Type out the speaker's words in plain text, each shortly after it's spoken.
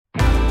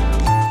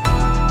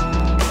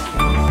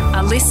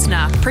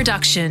listener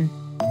production.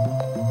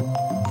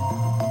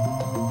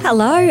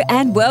 Hello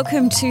and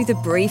welcome to The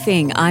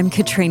Briefing. I'm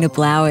Katrina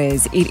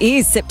Blowers. It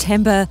is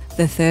September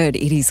the 3rd.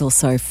 It is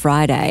also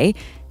Friday.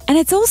 And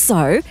it's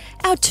also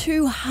our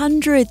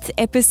 200th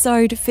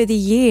episode for the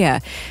year.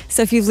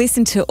 So if you've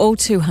listened to all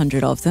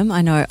 200 of them,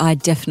 I know I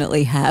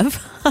definitely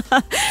have.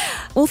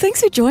 Well,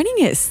 thanks for joining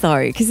us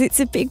though, because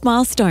it's a big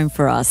milestone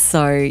for us.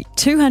 So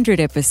 200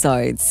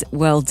 episodes,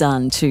 well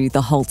done to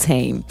the whole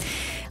team.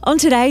 On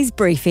today's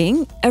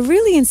briefing, a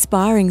really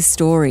inspiring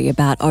story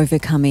about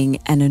overcoming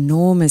an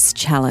enormous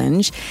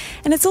challenge.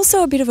 And it's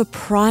also a bit of a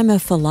primer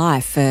for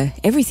life for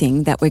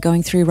everything that we're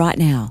going through right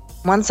now.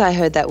 Once I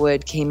heard that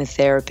word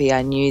chemotherapy,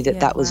 I knew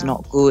that was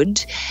not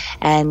good.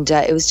 And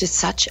it was just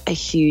such a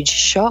huge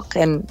shock.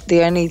 And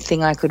the only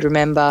thing I could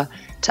remember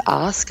to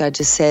ask, I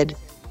just said,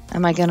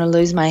 am I going to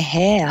lose my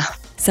hair?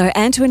 So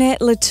Antoinette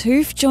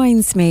Lattouf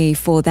joins me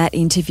for that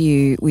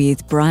interview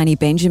with Bryony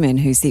Benjamin,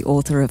 who's the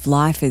author of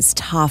Life is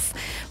Tough,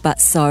 But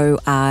So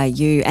Are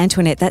You.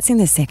 Antoinette, that's in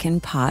the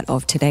second part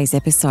of today's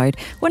episode.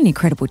 What an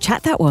incredible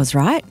chat that was,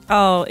 right?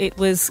 Oh, it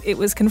was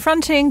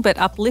confronting but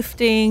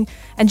uplifting,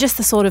 and just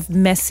the sort of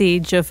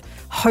message of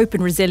hope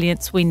and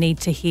resilience we need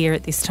to hear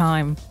at this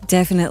time.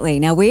 Definitely.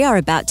 Now, we are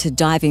about to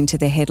dive into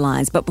the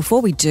headlines, but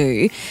before we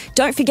do,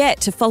 don't forget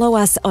to follow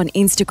us on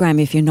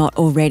Instagram if you're not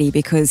already,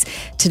 because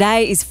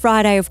today is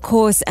Friday, of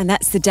course, and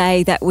that's the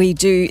day that we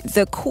do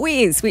the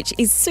quiz, which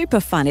is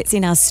super fun. It's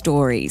in our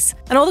stories.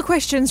 And all the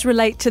questions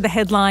relate to the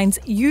headlines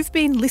you've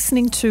been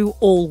listening to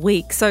all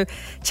week. So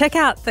check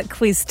out that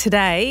quiz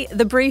today,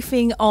 The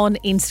Briefing on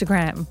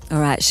Instagram.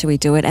 All right, shall we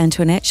do it,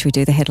 Antoinette? Shall we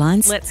do the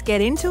headlines? Let's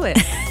get into it.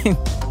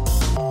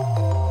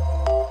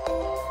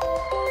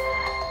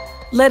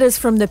 Letters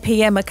from the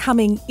PM are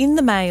coming in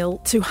the mail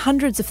to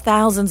hundreds of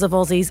thousands of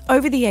Aussies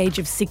over the age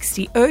of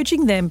 60,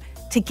 urging them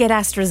to get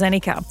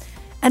AstraZeneca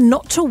and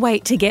not to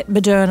wait to get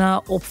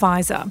Moderna or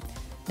Pfizer.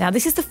 Now,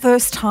 this is the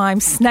first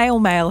time snail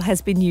mail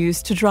has been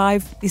used to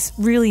drive this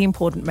really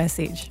important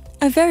message.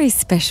 A very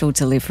special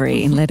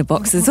delivery in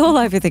letterboxes all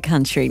over the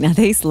country. Now,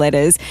 these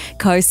letters,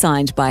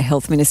 co-signed by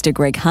Health Minister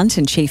Greg Hunt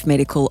and Chief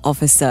Medical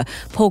Officer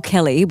Paul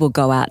Kelly, will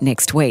go out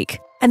next week.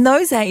 And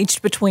those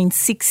aged between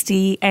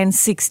 60 and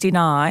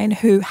 69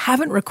 who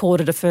haven't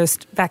recorded a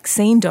first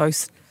vaccine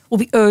dose will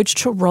be urged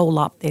to roll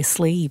up their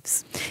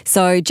sleeves.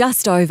 So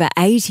just over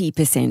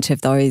 80%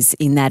 of those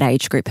in that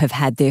age group have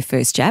had their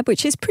first jab,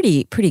 which is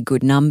pretty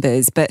good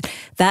numbers. But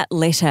that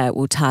letter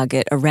will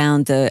target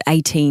around the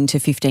 18 to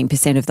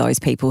 15% of those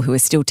people who are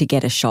still to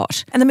get a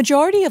shot. And the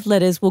majority of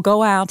letters will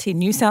go out in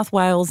New South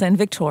Wales and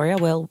Victoria,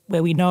 well,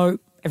 where we know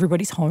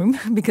everybody's home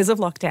because of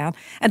lockdown,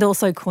 and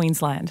also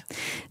Queensland.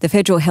 The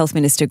Federal Health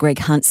Minister Greg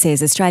Hunt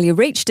says Australia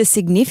reached a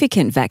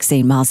significant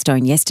vaccine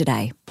milestone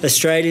yesterday.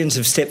 Australians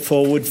have stepped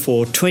forward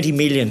for 20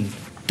 million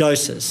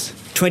doses,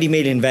 20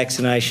 million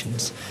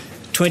vaccinations,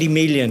 20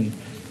 million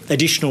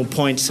additional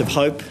points of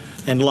hope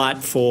and light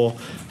for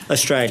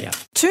Australia.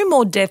 2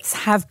 more deaths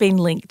have been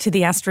linked to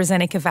the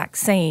AstraZeneca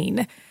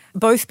vaccine.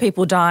 Both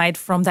people died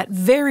from that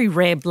very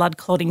rare blood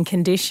clotting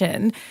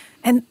condition.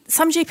 And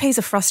some GPs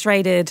are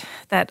frustrated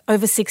that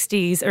over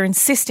 60s are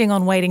insisting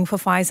on waiting for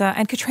Pfizer.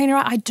 And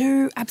Katrina, I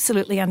do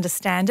absolutely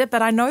understand it,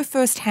 but I know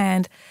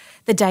firsthand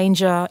the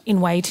danger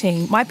in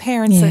waiting. My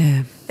parents,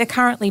 they're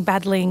currently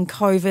battling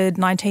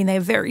COVID-19. They're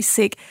very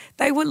sick.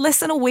 They were less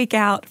than a week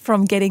out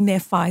from getting their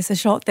Pfizer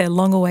shot, their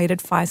long-awaited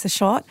Pfizer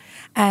shot.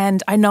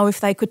 And I know if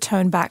they could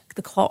turn back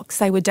the clocks,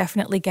 they would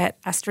definitely get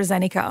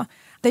AstraZeneca.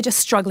 They're just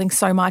struggling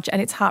so much,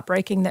 and it's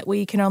heartbreaking that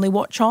we can only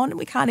watch on and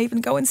we can't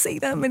even go and see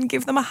them and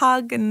give them a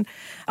hug. And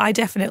I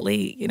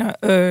definitely,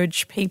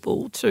 urge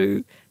people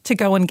to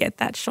go and get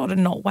that shot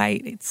and not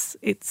wait.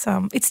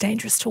 It's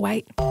dangerous to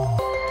wait.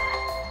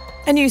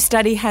 A new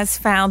study has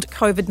found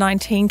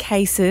COVID-19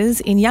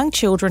 cases in young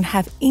children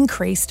have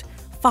increased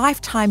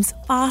 5 times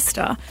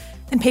faster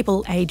than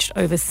people aged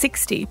over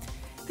 60.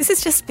 This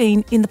has just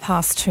been in the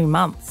past 2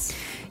 months.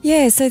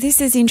 Yeah, so this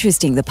is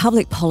interesting. The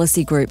public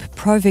policy group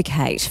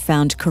Provocate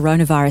found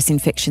coronavirus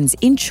infections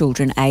in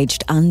children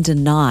aged under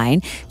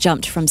 9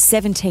 jumped from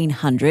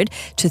 1,700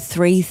 to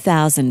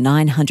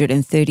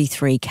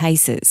 3,933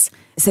 cases.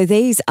 So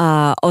these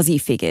are Aussie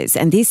figures,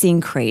 and this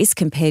increase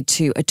compared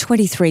to a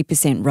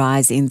 23%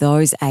 rise in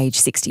those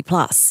aged 60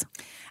 plus.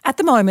 At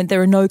the moment,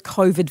 there are no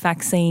COVID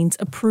vaccines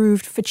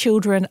approved for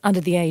children under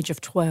the age of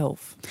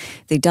 12.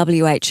 The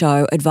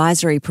WHO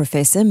advisory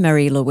professor,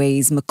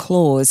 Mary-Louise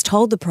McLaws,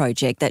 told the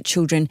project that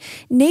children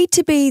need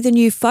to be the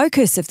new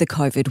focus of the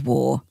COVID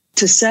war.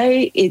 To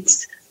say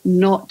it's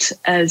not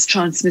as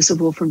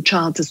transmissible from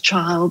child to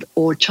child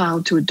or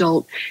child to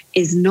adult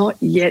is not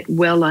yet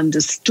well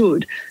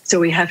understood. So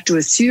we have to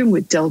assume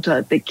with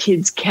Delta that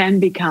kids can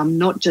become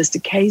not just a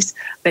case,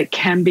 but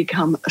can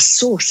become a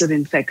source of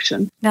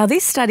infection. Now,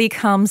 this study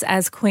comes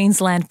as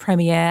Queensland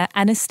Premier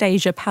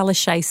Anastasia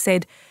Palaszczuk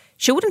said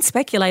she wouldn't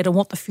speculate on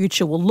what the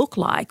future will look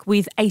like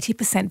with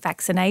 80%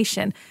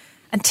 vaccination.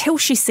 until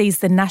she sees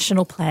the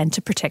national plan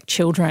to protect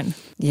children.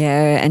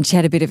 Yeah, and she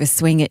had a bit of a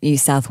swing at New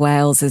South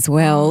Wales as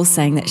well,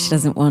 saying that she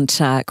doesn't want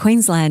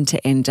Queensland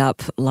to end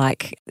up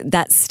like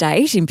that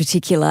state in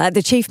particular.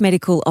 The Chief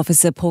Medical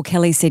Officer, Paul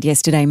Kelly, said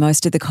yesterday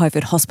most of the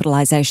COVID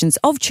hospitalisations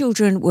of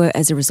children were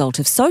as a result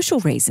of social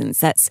reasons.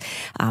 That's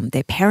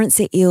their parents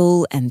are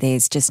ill and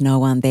there's just no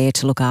one there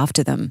to look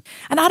after them.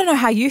 And I don't know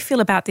how you feel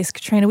about this,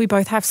 Katrina. We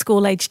both have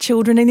school-aged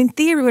children, and in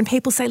theory, when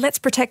people say, let's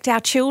protect our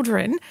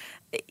children,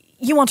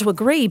 you want to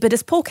agree, but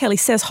as Paul Kelly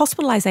says,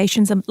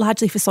 hospitalisations are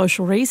largely for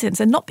social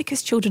reasons and not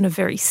because children are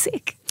very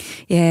sick.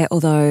 Yeah,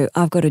 although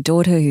I've got a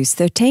daughter who's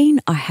 13,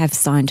 I have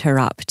signed her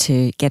up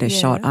to get a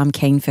shot. I'm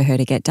keen for her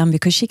to get done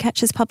because she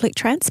catches public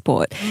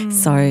transport.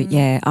 So,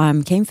 yeah,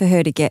 I'm keen for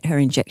her to get her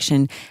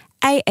injection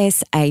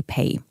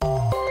ASAP.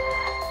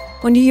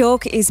 Well, New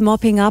York is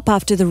mopping up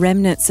after the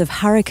remnants of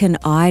Hurricane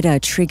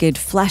Ida triggered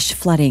flash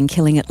flooding,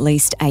 killing at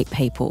least 8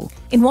 people.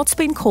 In what's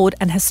been called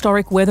an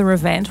historic weather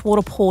event,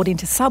 water poured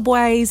into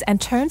subways and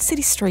turned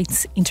city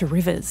streets into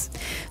rivers.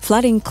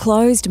 Flooding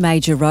closed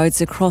major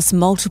roads across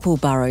multiple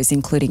boroughs,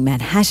 including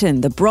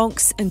Manhattan, the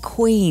Bronx and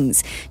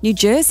Queens. New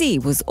Jersey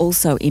was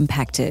also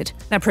impacted.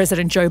 Now,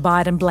 President Joe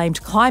Biden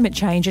blamed climate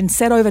change and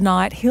said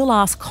overnight he'll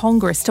ask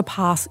Congress to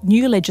pass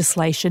new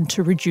legislation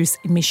to reduce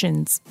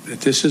emissions.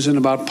 This isn't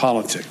about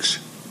politics.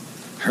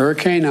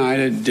 Hurricane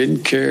Ida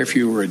didn't care if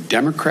you were a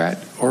Democrat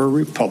or a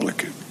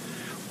Republican,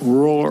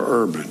 rural or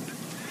urban.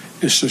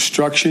 This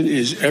destruction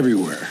is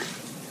everywhere.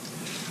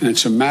 And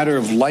it's a matter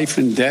of life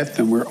and death,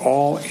 and we're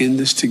all in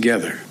this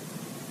together.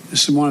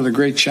 This is one of the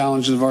great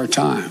challenges of our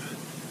time.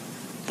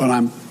 But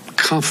I'm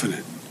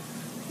confident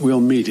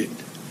we'll meet it.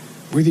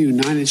 We're the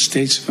United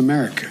States of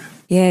America.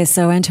 Yeah,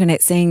 so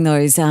Antoinette, seeing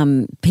those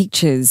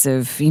pictures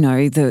of,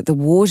 the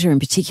water in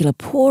particular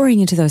pouring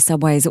into those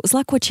subways, it was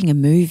like watching a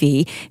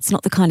movie. It's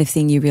not the kind of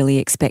thing you really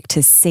expect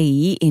to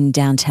see in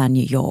downtown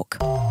New York.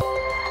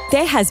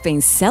 There has been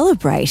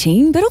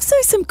celebrating, but also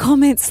some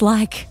comments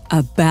like,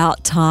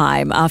 about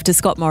time. After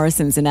Scott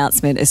Morrison's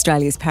announcement,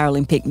 Australia's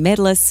Paralympic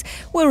medalists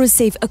will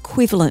receive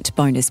equivalent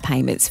bonus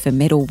payments for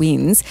medal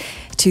wins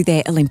to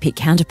their Olympic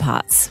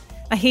counterparts.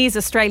 Here's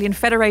Australian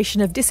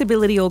Federation of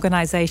Disability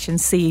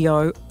Organisations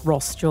CEO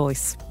Ross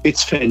Joyce.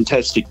 It's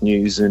fantastic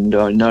news, and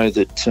I know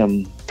that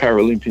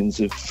Paralympians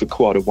have for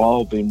quite a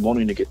while been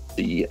wanting to get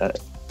the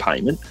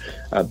payment.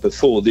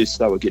 Before this,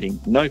 they were getting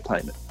no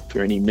payment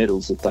for any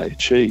medals that they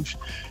achieved,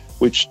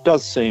 which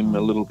does seem a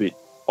little bit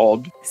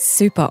odd.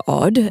 Super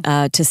odd,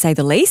 to say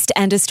the least.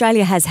 And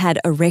Australia has had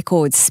a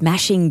record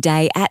smashing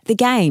day at the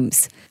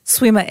Games.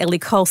 Swimmer Ellie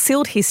Cole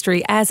sealed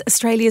history as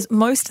Australia's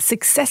most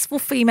successful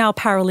female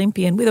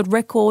Paralympian with a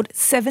record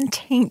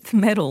 17th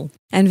medal.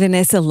 And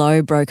Vanessa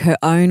Lowe broke her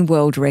own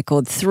world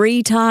record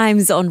 3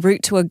 times en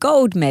route to a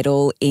gold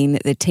medal in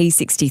the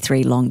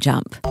T63 long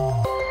jump.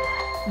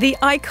 The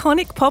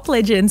iconic pop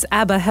legends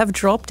ABBA have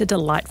dropped a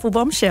delightful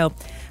bombshell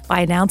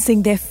by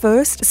announcing their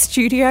first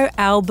studio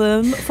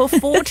album for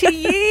 40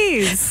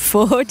 years.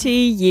 40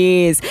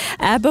 years.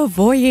 ABBA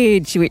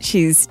Voyage, which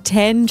is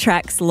 10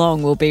 tracks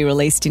long, will be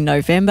released in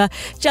November,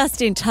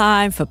 just in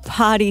time for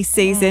party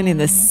season in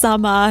the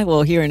summer,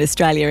 well, here in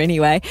Australia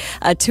anyway.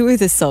 2 of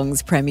the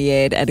songs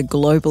premiered at a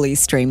globally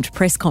streamed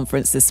press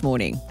conference this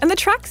morning. And the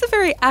tracks are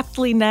very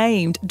aptly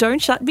named,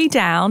 Don't Shut Me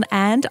Down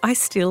and I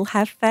Still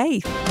Have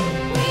Faith.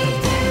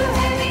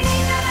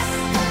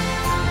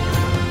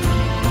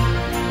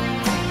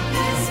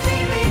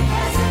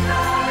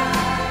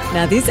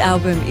 Now, this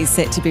album is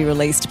set to be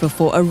released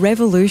before a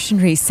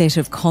revolutionary set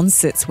of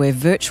concerts where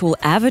virtual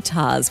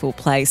avatars will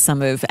play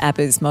some of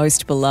ABBA's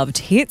most beloved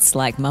hits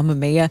like Mamma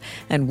Mia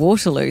and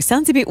Waterloo.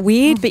 Sounds a bit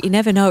weird, but you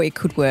never know, it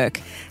could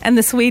work. And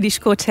the Swedish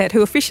quartet,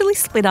 who officially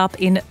split up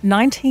in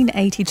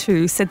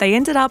 1982, said they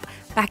ended up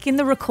back in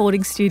the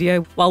recording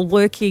studio while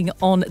working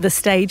on the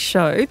stage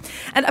show.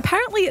 And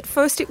apparently at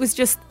first it was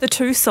just the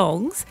 2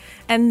 songs,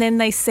 and then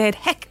they said,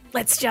 heck,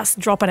 let's just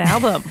drop an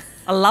album.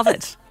 I love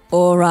it.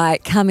 All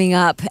right, coming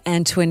up,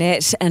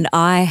 Antoinette and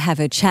I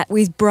have a chat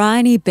with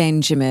Bryony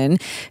Benjamin,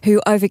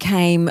 who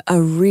overcame a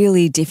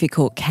really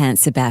difficult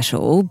cancer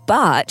battle,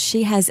 but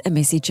she has a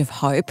message of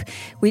hope,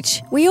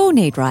 which we all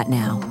need right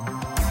now.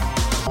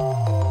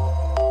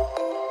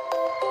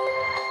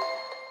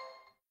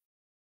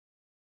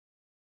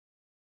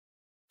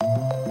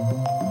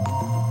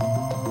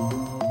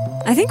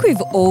 I think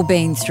we've all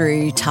been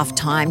through tough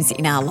times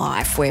in our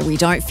life where we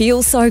don't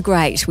feel so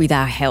great with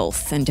our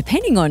health. And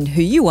depending on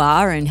who you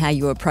are and how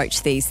you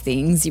approach these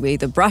things, you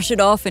either brush it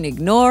off and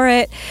ignore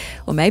it,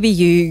 or maybe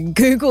you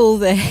Google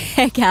the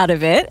heck out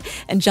of it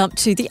and jump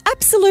to the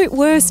absolute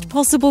worst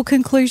possible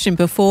conclusion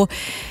before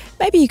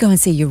maybe you go and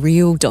see your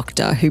real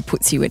doctor who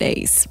puts you at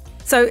ease.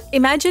 So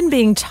imagine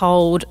being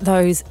told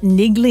those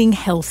niggling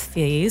health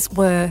fears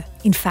were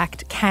in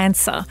fact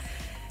cancer.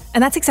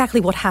 And that's exactly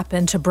what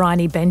happened to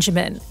Bryony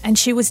Benjamin, and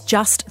she was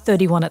just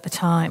 31 at the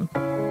time.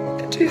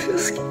 I do feel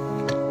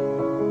scared.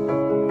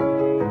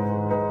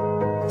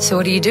 So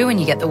what do you do when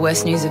you get the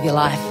worst news of your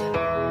life?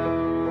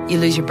 You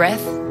lose your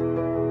breath?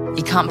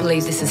 You can't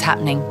believe this is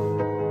happening.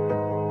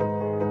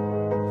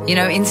 You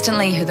know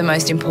instantly who the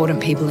most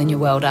important people in your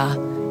world are.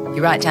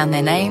 You write down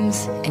their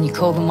names and you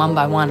call them one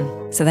by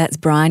one. So that's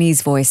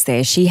Bryony's voice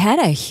there. She had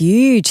a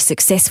huge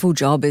successful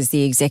job as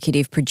the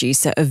executive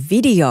producer of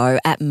video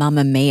at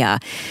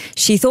Mamamia.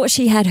 She thought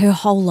she had her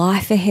whole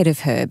life ahead of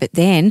her, but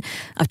then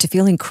after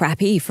feeling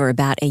crappy for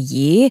about a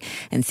year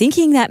and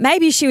thinking that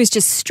maybe she was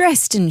just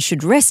stressed and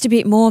should rest a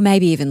bit more,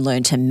 maybe even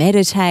learn to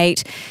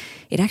meditate,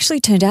 it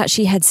actually turned out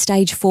she had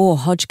stage 4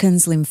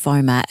 Hodgkin's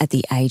lymphoma at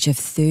the age of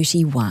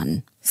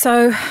 31.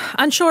 So,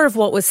 unsure of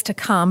what was to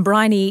come,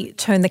 Bryony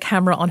turned the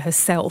camera on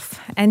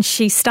herself and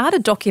she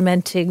started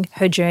documenting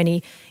her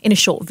journey in a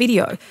short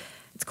video.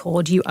 It's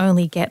called You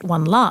Only Get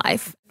One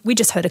Life. We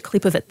just heard a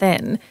clip of it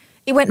then.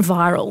 It went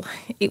viral.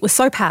 It was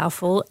so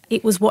powerful,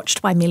 it was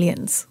watched by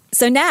millions.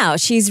 So now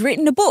she's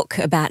written a book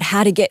about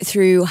how to get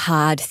through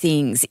hard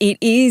things. It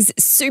is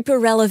super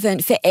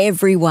relevant for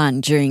everyone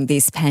during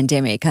this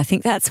pandemic. I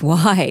think that's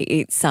why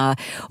it's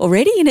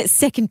already in its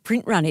second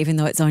print run, even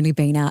though it's only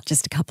been out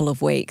just a couple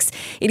of weeks.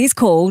 It is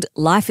called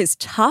Life is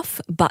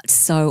Tough, But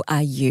So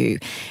Are You.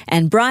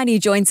 And Bryony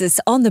joins us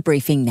on The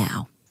Briefing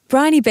now.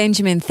 Bryony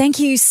Benjamin, thank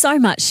you so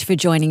much for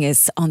joining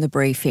us on The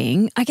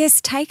Briefing. I guess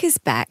take us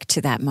back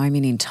to that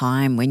moment in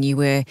time when you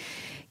were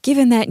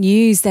given that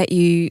news that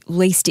you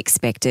least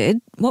expected.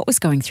 What was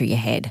going through your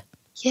head?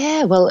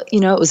 Yeah, well,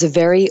 it was a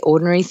very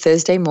ordinary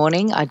Thursday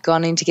morning. I'd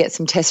gone in to get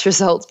some test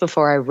results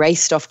before I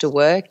raced off to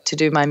work to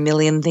do my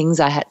million things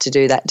I had to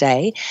do that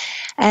day.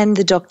 And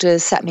the doctor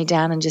sat me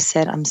down and just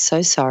said, I'm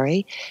so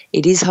sorry.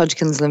 It is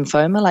Hodgkin's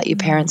lymphoma, like your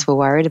parents were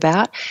worried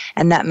about.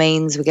 And that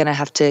means we're going to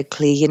have to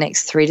clear your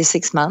next 3 to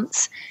 6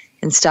 months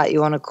and start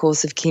you on a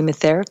course of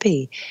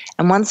chemotherapy.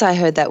 And once I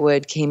heard that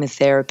word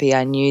chemotherapy,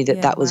 I knew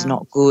that was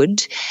not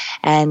good.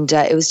 And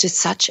it was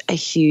just such a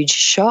huge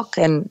shock.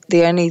 And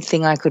the only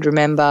thing I could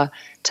remember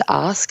to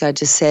ask, I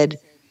just said,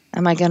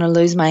 am I going to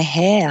lose my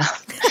hair?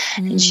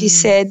 And she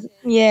said,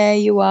 yeah,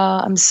 you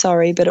are. I'm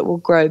sorry, but it will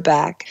grow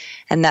back.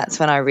 And that's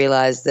when I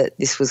realised that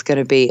this was going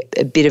to be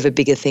a bit of a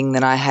bigger thing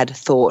than I had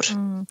thought.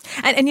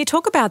 And you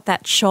talk about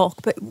that shock,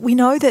 but we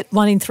know that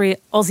 1 in 3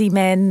 Aussie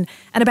men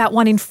and about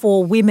 1 in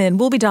 4 women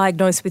will be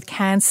diagnosed with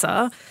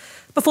cancer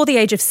before the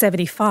age of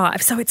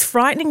 75. So it's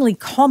frighteningly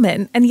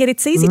common, and yet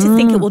it's easy to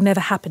think it will never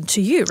happen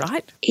to you,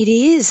 right? It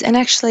is. And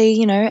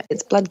actually,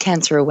 it's Blood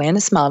Cancer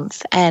Awareness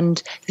Month.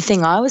 And the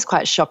thing I was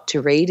quite shocked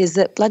to read is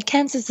that blood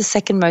cancer is the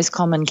second most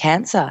common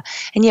cancer.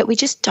 And yet we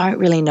just don't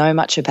really know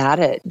much about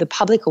it. The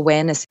public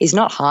awareness is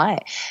not high.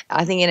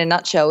 I think in a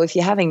nutshell, if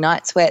you're having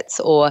night sweats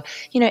or,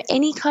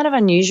 any kind of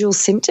unusual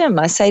symptom,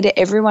 I say to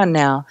everyone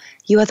now,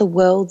 you are the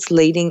world's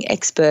leading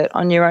expert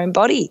on your own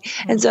body.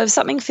 And so if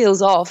something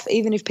feels off,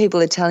 even if people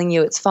are telling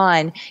you it's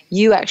fine,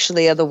 you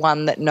actually are the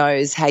one that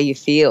knows how you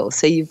feel.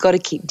 So you've got to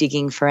keep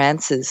digging for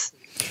answers.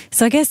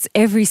 So I guess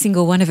every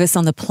single one of us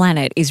on the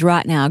planet is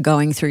right now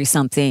going through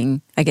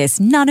something I guess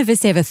none of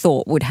us ever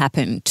thought would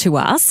happen to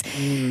us.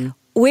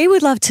 We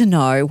would love to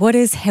know what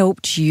has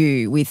helped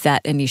you with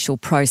that initial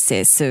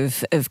process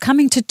of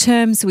coming to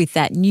terms with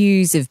that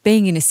news, of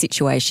being in a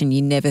situation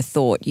you never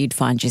thought you'd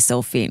find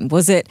yourself in.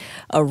 Was it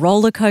a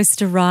roller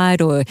coaster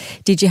ride, or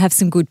did you have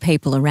some good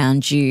people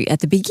around you at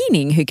the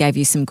beginning who gave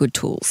you some good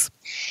tools?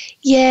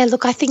 Yeah,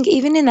 look, I think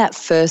even in that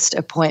first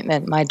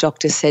appointment, my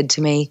doctor said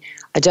to me,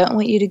 I don't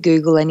want you to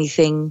Google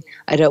anything.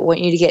 I don't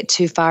want you to get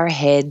too far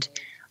ahead.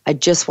 I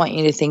just want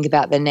you to think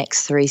about the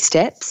next 3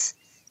 steps.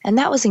 And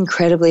that was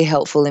incredibly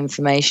helpful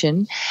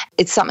information.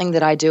 It's something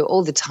that I do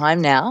all the time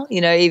now,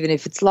 even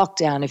if it's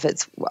lockdown, if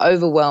it's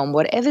overwhelmed,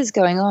 whatever's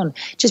going on,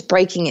 just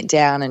breaking it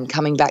down and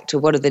coming back to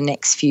what are the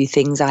next few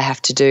things I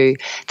have to do.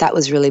 That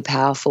was really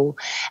powerful.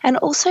 And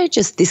also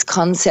just this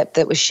concept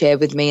that was shared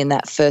with me in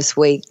that first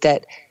week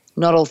that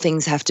not all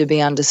things have to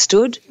be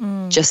understood,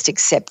 just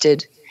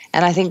accepted.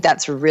 And I think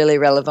that's a really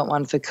relevant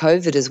one for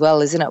COVID as well,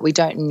 isn't it? We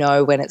don't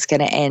know when it's going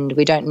to end.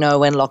 We don't know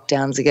when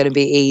lockdowns are going to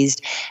be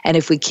eased. And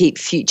if we keep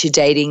future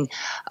dating,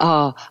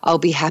 I'll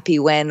be happy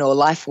when, or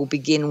life will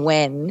begin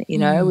when,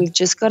 we've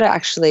just got to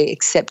actually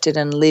accept it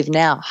and live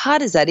now.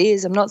 Hard as that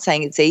is, I'm not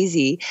saying it's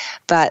easy,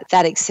 but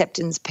that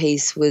acceptance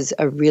piece was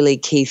a really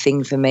key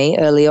thing for me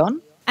early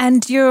on.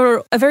 And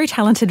you're a very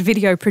talented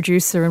video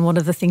producer, and one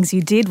of the things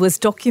you did was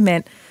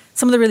document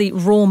some of the really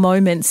raw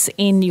moments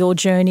in your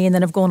journey, and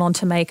then have gone on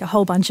to make a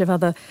whole bunch of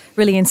other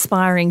really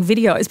inspiring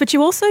videos. But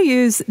you also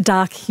use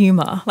dark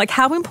humour. Like,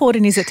 how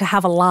important is it to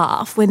have a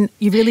laugh when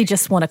you really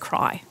just want to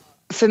cry?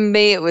 For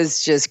me, it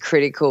was just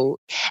critical.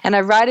 And I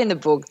write in the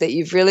book that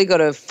you've really got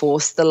to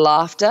force the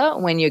laughter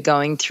when you're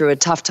going through a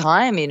tough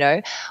time,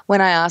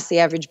 When I ask the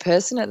average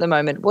person at the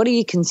moment, what are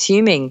you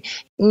consuming?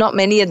 Not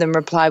many of them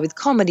reply with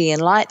comedy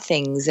and light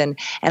things. And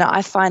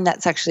I find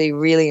that's actually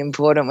really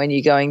important when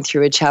you're going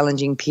through a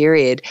challenging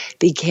period.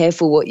 Be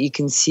careful what you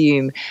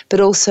consume, but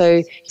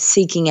also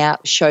seeking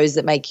out shows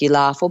that make you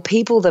laugh or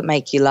people that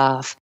make you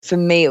laugh. For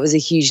me, it was a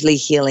hugely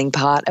healing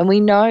part. And we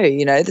know,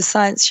 the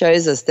science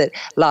shows us that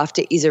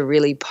laughter is a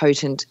really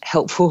potent,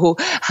 helpful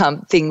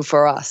thing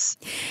for us.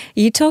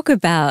 You talk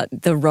about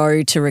the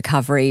road to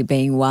recovery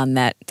being one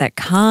that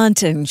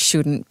can't and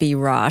shouldn't be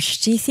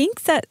rushed. Do you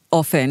think that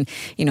often,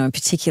 in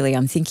particular particularly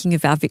I'm thinking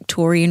of our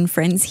Victorian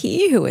friends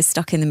here who are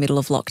stuck in the middle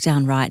of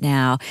lockdown right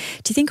now.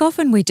 Do you think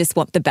often we just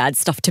want the bad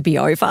stuff to be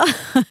over?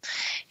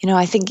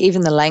 I think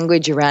even the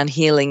language around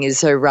healing is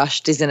so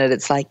rushed, isn't it?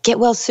 It's like, get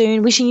well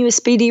soon, wishing you a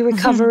speedy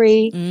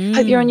recovery,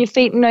 hope you're on your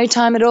feet in no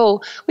time at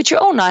all, which are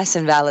all nice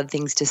and valid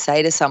things to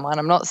say to someone.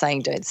 I'm not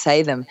saying don't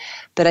say them,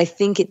 but I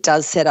think it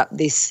does set up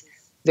this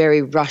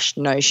very rushed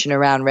notion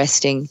around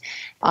resting.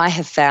 I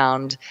have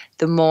found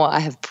the more I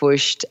have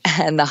pushed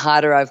and the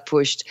harder I've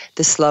pushed,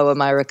 the slower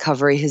my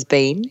recovery has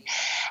been.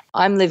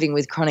 I'm living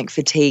with chronic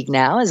fatigue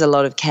now, as a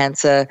lot of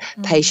cancer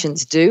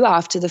patients do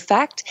after the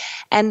fact.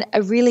 And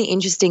a really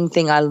interesting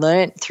thing I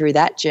learnt through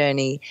that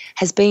journey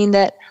has been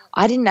that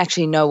I didn't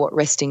actually know what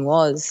resting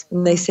was.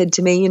 And they said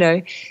to me,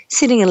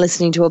 sitting and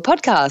listening to a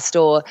podcast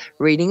or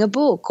reading a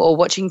book or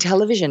watching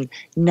television,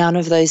 none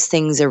of those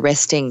things are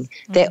resting.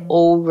 They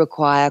all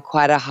require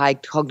quite a high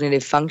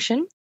cognitive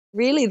function.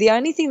 Really, the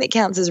only thing that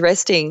counts as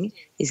resting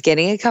is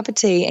getting a cup of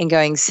tea and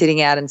going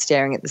sitting out and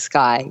staring at the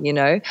sky,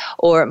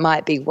 or it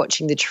might be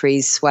watching the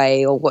trees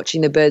sway or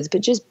watching the birds,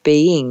 but just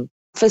being.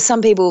 For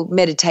some people,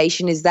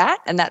 meditation is that,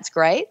 and that's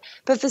great.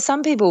 But for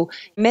some people,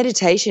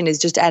 meditation is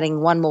just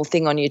adding one more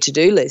thing on your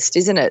to-do list,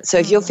 isn't it? So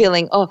if you're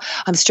feeling,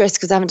 I'm stressed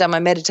because I haven't done my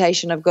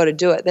meditation, I've got to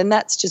do it, then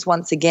that's just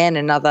once again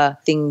another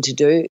thing to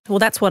do. Well,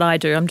 that's what I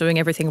do. I'm doing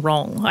everything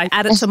wrong. I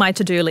add it to my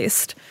to-do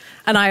list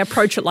and I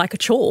approach it like a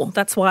chore.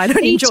 That's why I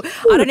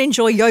don't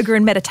enjoy yoga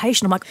and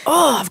meditation. I'm like,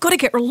 I've got to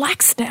get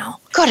relaxed now.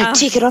 Got to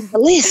tick it off the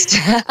list.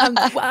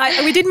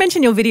 We did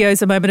mention your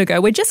videos a moment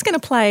ago. We're just going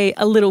to play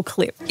a little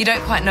clip. You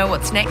don't quite know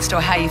what's next or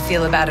how you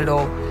feel about it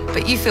all,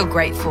 but you feel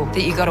grateful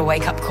that you got a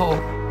wake-up call,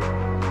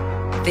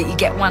 that you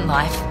get one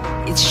life.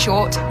 It's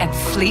short and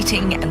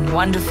fleeting and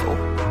wonderful.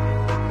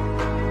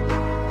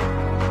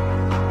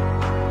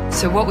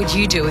 So what would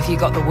you do if you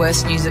got the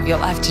worst news of your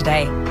life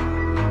today?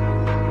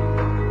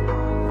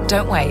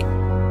 Don't wait.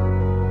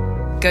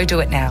 Go do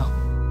it now.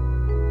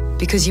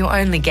 Because you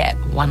only get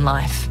one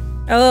life.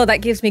 Oh, that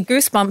gives me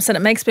goosebumps and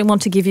it makes me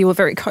want to give you a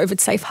very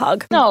COVID-safe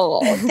hug.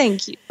 Oh,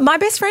 thank you. My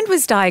best friend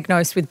was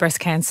diagnosed with breast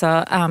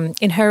cancer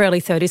in her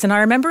early 30s, and I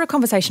remember a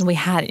conversation we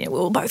had. We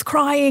were both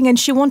crying and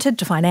she wanted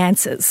to find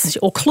answers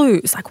or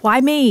clues, like,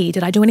 why me?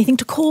 Did I do anything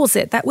to cause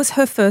it? That was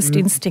her first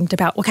instinct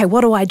about, okay,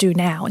 what do I do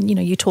now? And,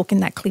 you talk in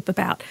that clip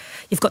about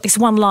you've got this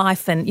one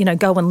life and,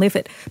 go and live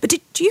it. But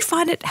do you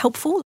find it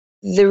helpful?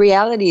 The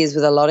reality is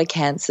with a lot of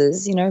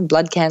cancers,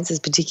 blood cancers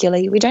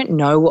particularly, we don't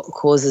know what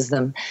causes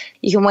them.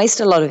 You can waste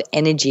a lot of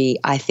energy,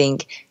 I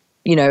think,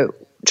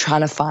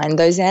 trying to find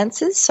those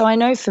answers. So I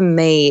know for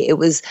me, it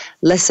was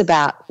less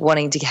about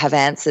wanting to have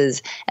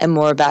answers and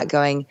more about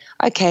going,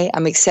 okay,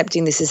 I'm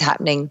accepting this is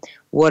happening.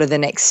 What are the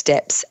next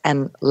steps?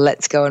 And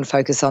let's go and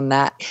focus on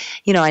that.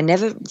 I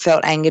never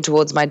felt anger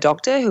towards my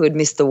doctor who had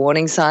missed the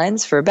warning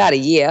signs for about a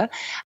year.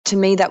 To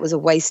me, that was a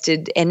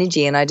wasted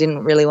energy and I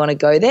didn't really want to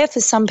go there.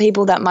 For some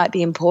people, that might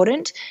be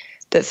important.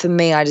 But for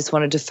me, I just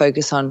wanted to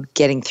focus on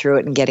getting through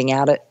it and getting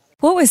out it.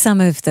 What were some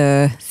of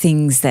the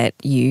things that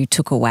you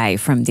took away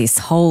from this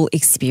whole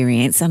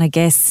experience? And I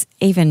guess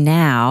even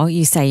now,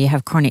 you say you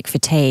have chronic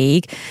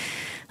fatigue.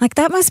 Like,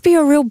 that must be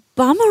a real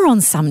bummer on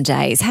some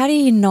days. How do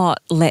you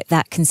not let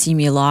that consume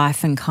your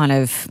life and kind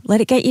of let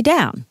it get you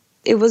down?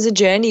 It was a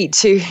journey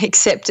to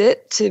accept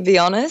it, to be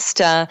honest.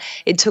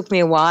 It took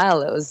me a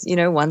while. It was,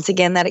 once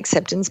again, that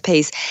acceptance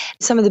piece.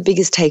 Some of the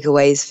biggest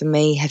takeaways for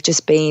me have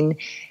just been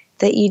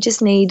that you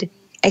just need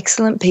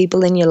excellent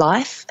people in your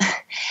life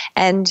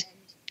and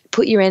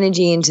put your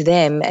energy into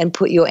them and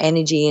put your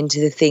energy into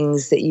the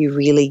things that you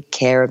really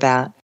care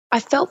about.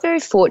 I felt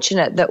very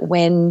fortunate that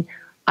when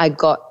I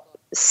got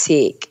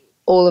sick,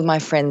 all of my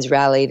friends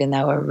rallied and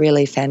they were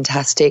really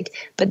fantastic.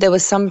 But there were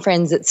some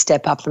friends that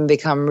step up and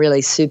become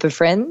really super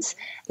friends.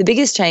 The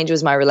biggest change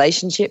was my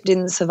relationship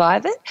didn't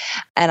survive it.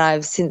 And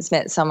I've since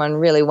met someone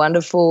really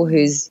wonderful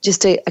who's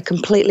just a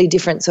completely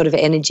different sort of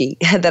energy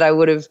that I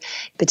would have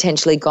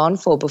potentially gone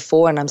for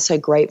before. And I'm so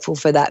grateful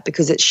for that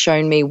because it's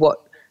shown me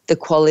what the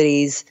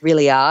qualities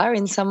really are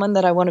in someone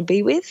that I want to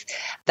be with.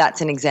 That's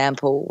an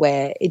example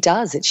where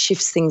it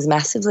shifts things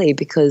massively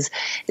because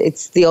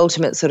it's the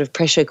ultimate sort of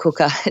pressure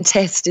cooker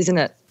test, isn't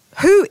it?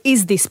 Who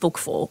is this book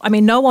for? I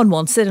mean, no one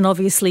wants it, and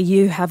obviously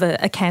you have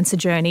a cancer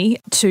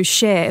journey to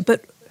share,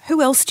 but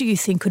who else do you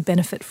think could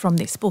benefit from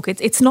this book?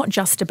 It's not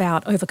just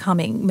about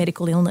overcoming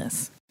medical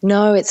illness.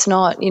 No, it's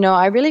not.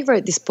 I really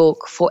wrote this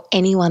book for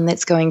anyone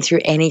that's going through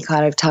any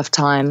kind of tough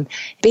time,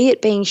 be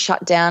it being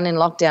shut down in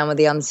lockdown with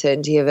the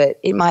uncertainty of it.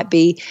 It might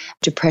be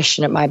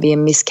depression, it might be a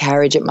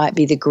miscarriage, it might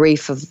be the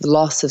grief of the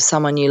loss of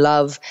someone you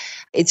love.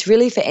 It's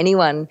really for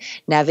anyone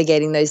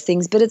navigating those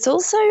things, but it's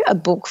also a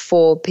book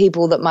for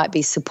people that might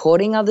be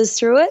supporting others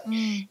through it.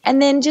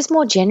 And then just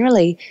more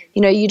generally,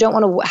 you don't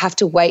want to have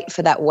to wait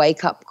for that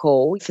wake-up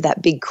call, for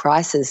that big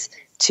crisis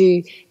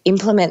to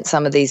implement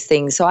some of these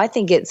things. So I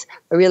think it's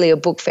really a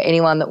book for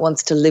anyone that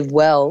wants to live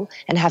well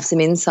and have some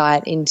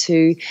insight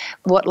into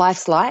what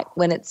life's like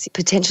when it's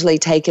potentially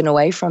taken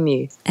away from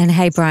you. And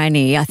hey,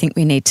 Bryony, I think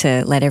we need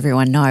to let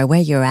everyone know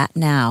where you're at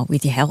now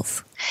with your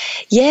health.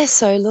 Yeah,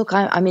 so look,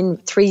 I'm in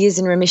 3 years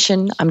in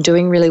remission. I'm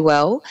doing really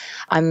well.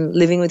 I'm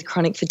living with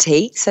chronic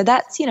fatigue. So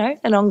that's,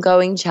 an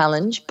ongoing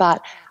challenge,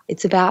 but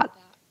it's about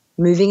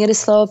moving at a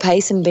slower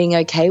pace and being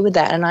okay with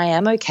that. And I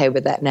am okay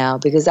with that now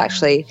because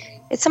actually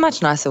it's a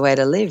much nicer way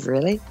to live,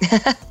 really.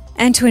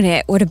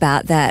 Antoinette, what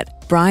about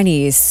that?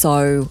 Bryony is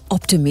so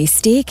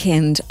optimistic,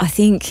 and I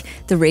think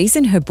the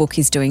reason her book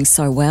is doing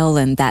so well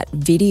and that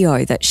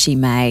video that she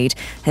made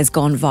has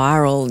gone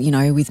viral,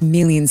 with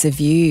millions of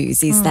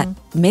views, is that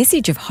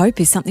message of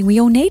hope is something we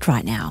all need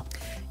right now.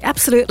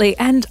 Absolutely.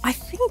 And I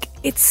think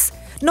it's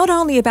not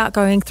only about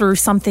going through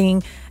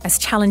something as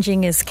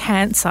challenging as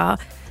cancer.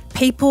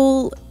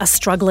 People are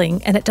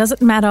struggling, and it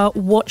doesn't matter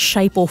what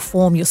shape or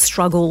form your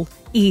struggle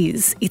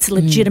is. It's a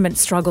legitimate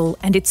struggle,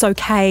 and it's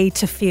okay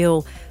to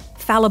feel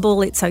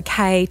fallible. It's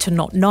okay to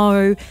not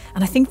know.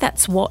 And I think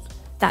that's what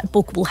that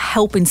book will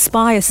help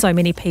inspire so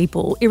many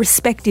people,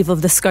 irrespective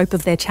of the scope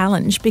of their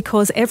challenge,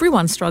 because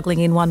everyone's struggling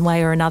in one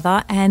way or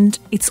another, and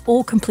it's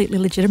all completely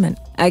legitimate.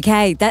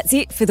 Okay, that's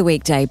it for the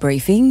weekday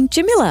briefing.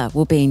 Jamila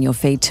will be in your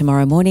feed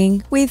tomorrow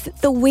morning with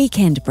the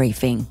weekend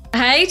briefing.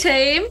 Hey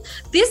team,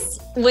 this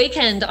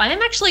weekend I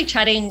am actually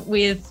chatting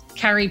with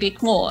Carrie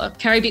Bickmore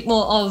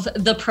of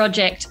The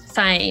Project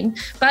fame,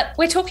 but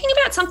we're talking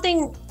about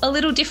something a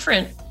little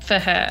different for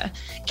her.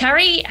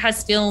 Carrie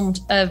has filmed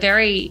a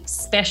very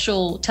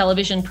special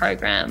television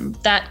program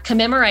that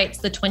commemorates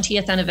the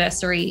 20th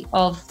anniversary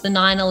of the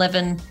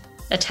 9/11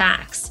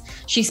 attacks.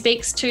 She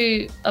speaks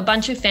to a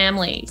bunch of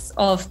families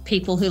of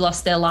people who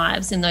lost their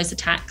lives in those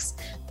attacks.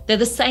 They're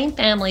the same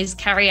families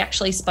Carrie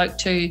actually spoke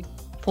to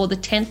for the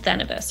 10th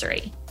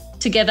anniversary.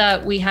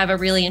 Together, we have a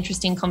really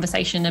interesting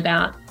conversation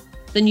about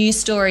the news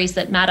stories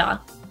that matter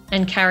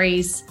and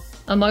Carrie's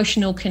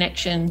emotional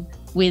connection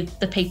with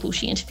the people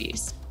she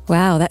interviews.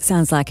 Wow, that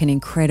sounds like an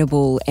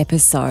incredible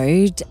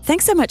episode.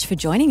 Thanks so much for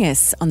joining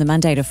us on the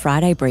Monday to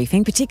Friday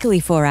briefing, particularly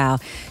for our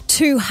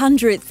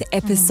 200th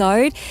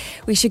episode.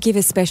 We should give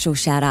a special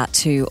shout out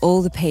to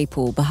all the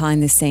people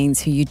behind the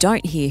scenes who you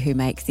don't hear who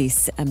make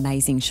this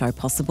amazing show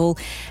possible.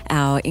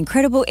 Our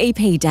incredible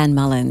EP, Dan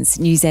Mullins,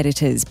 news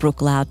editors, Brooke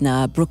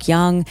Loudner, Brooke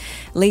Young,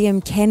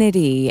 Liam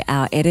Kennedy,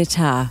 our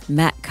editor,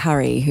 Matt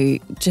Curry, who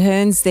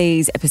turns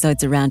these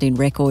episodes around in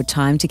record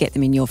time to get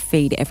them in your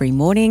feed every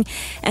morning,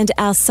 and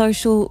our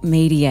social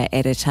media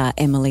editor,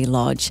 Emily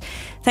Lodge.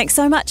 Thanks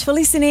so much for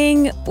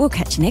listening. We'll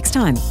catch you next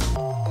time.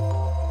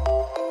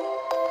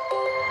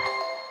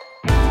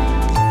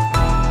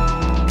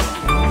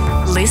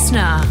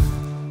 Listener.